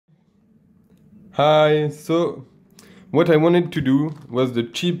Hi, so what I wanted to do was the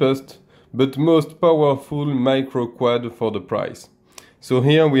cheapest but most powerful micro quad for the price. So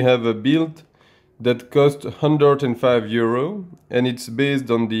here we have a build that cost €105 and it's based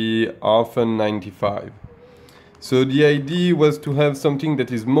on the Arfun 95. So the idea was to have something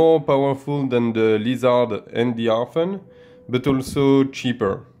that is more powerful than the Lizard and the Arfun, but also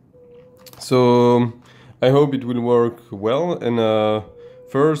cheaper. So I hope it will work well, and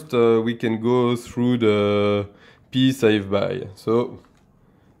first we can go through the piece I've buy. So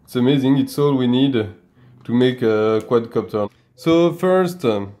it's amazing, it's all we need to make a quadcopter. So first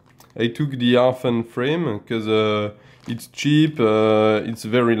I took the Arfun frame because it's cheap, it's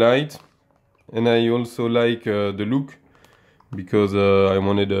very light, and I also like the look because I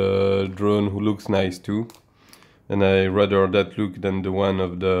wanted a drone who looks nice too. And I rather that look than the one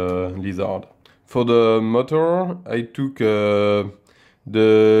of the Lizard. For the motor, I took the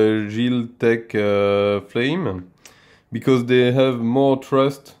Giltech Flame because they have more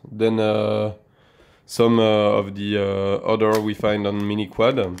thrust than some of the other we find on mini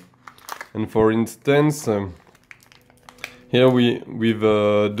quad. And for instance, here with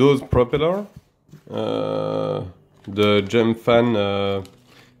those propeller, the jump fan,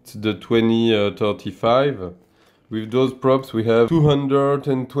 it's the 2035. With those props we have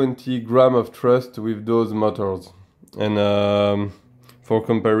 220 grams of thrust with those motors. And for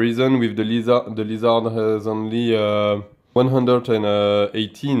comparison with the Lizard has only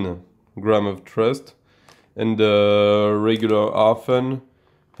 118 grams of thrust, and the regular Arfun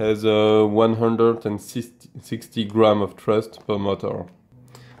has 160 grams of thrust per motor.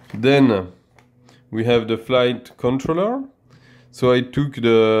 Then we have the flight controller. So I took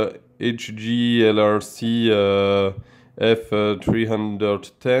the HGLRC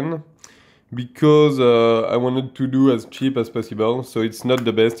F310 because I wanted to do as cheap as possible. So it's not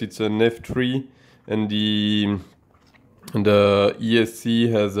the best, it's an F3, and the ESC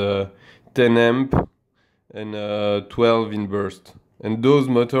has a 10 amp and 12 in burst. And those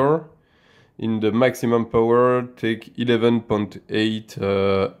motor in the maximum power take 11.8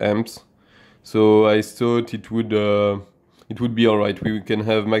 amps. So I thought it would be alright. We can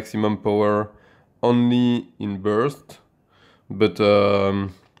have maximum power only in burst, but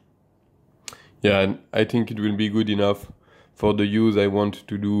yeah, I think it will be good enough for the use I want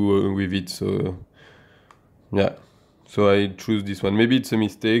to do with it. So yeah, so I choose this one. Maybe it's a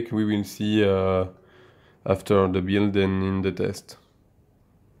mistake, we will see after the build and in the test.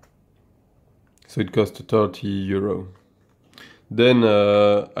 So it costs €30. Then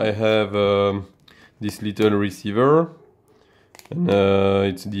I have this little receiver, and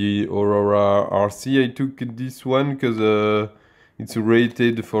it's the Aurora RC. I took this one because it's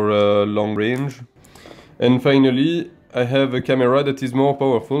rated for a long range. And finally, I have a camera that is more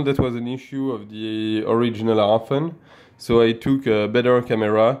powerful. That was an issue of the original Arfun. So I took a better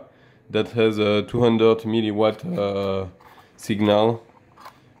camera that has a 200 milliwatt signal,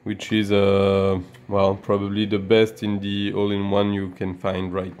 which is well, probably the best in the all-in-one you can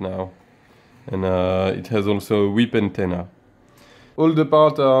find right now. And it has also a whip antenna. All the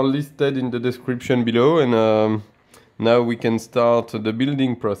parts are listed in the description below, and now we can start the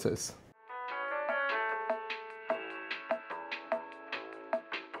building process.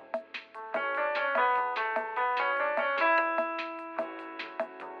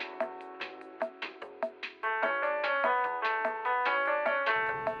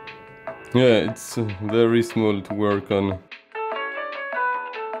 Yeah, it's very small to work on.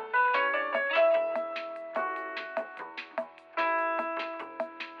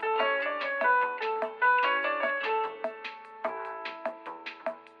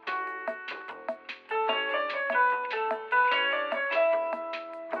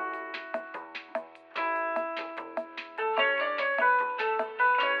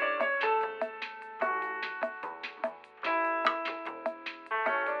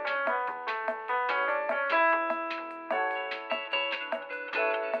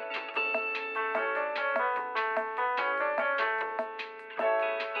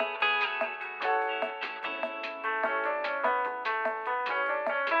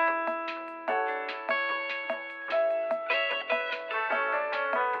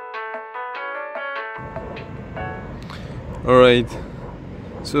 Alright,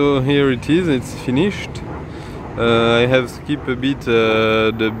 so here it is, it's finished. I have skipped a bit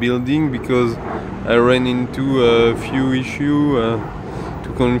the building because I ran into a few issues to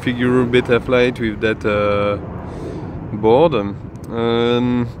configure Betaflight with that board.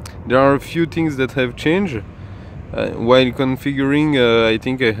 There are a few things that have changed. While configuring, I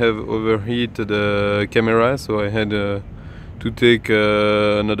think I have overheated the camera, so I had to take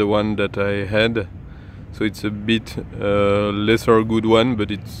another one that I had. So it's a bit lesser good one,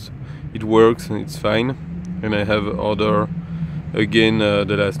 but it works and it's fine. And I have ordered again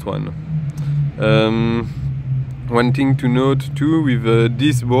the last one. One thing to note too, with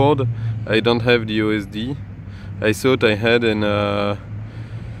this board I don't have the OSD. I thought I had, and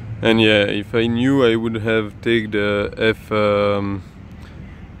yeah, if I knew, I would have taken the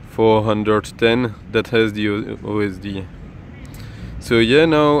F410 that has the OSD. So yeah,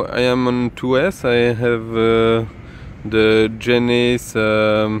 now I am on 2S. I have the Genesis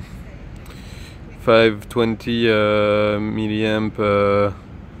 520 milliamp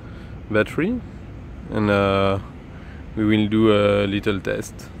battery, and we will do a little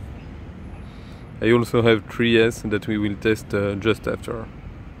test. I also have 3S that we will test just after.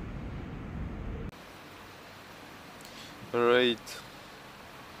 Alright.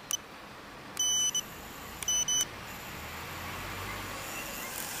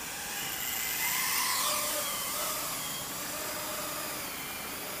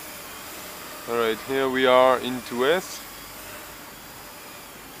 Alright, here we are in 2S.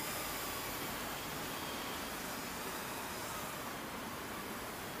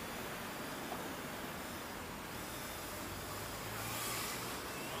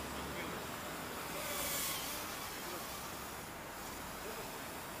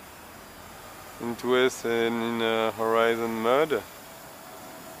 In 2S and in horizon mode.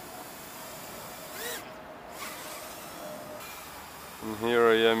 And here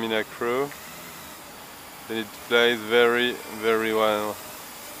I am in acro. And it flies very, very well.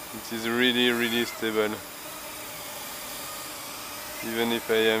 It is really, really stable. Even if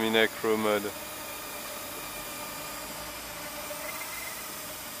I am in acro mode.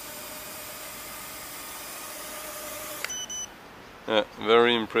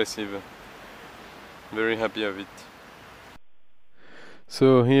 Very impressive. Very happy of it.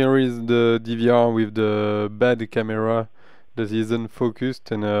 So here is the DVR with the bad camera that isn't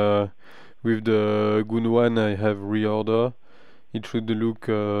focused, and with the good one I have reorder. It should look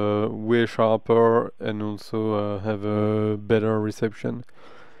way sharper and also have a better reception.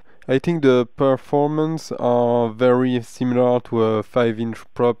 I think the performance are very similar to a 5-inch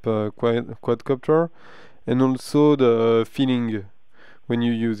prop quadcopter, and also the feeling when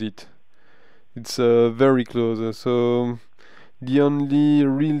you use it. It's very close. So the only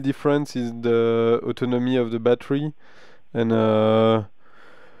real difference is the autonomy of the battery, and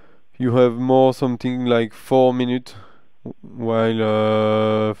you have more something like 4 minutes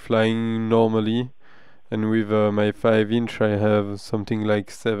while flying normally, and with my 5-inch I have something like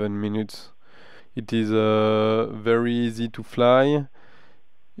 7 minutes. It is very easy to fly.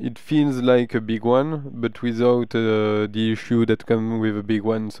 It feels like a big one, but without the issue that comes with a big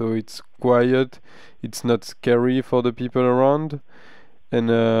one. So it's quiet, it's not scary for the people around, and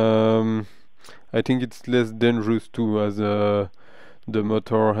I think it's less dangerous too, as the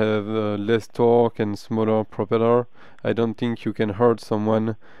motor have less torque and smaller propeller. I don't think you can hurt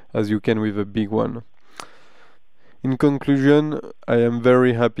someone as you can with a big one. In conclusion, I am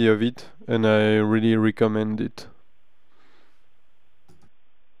very happy of it, and I really recommend it.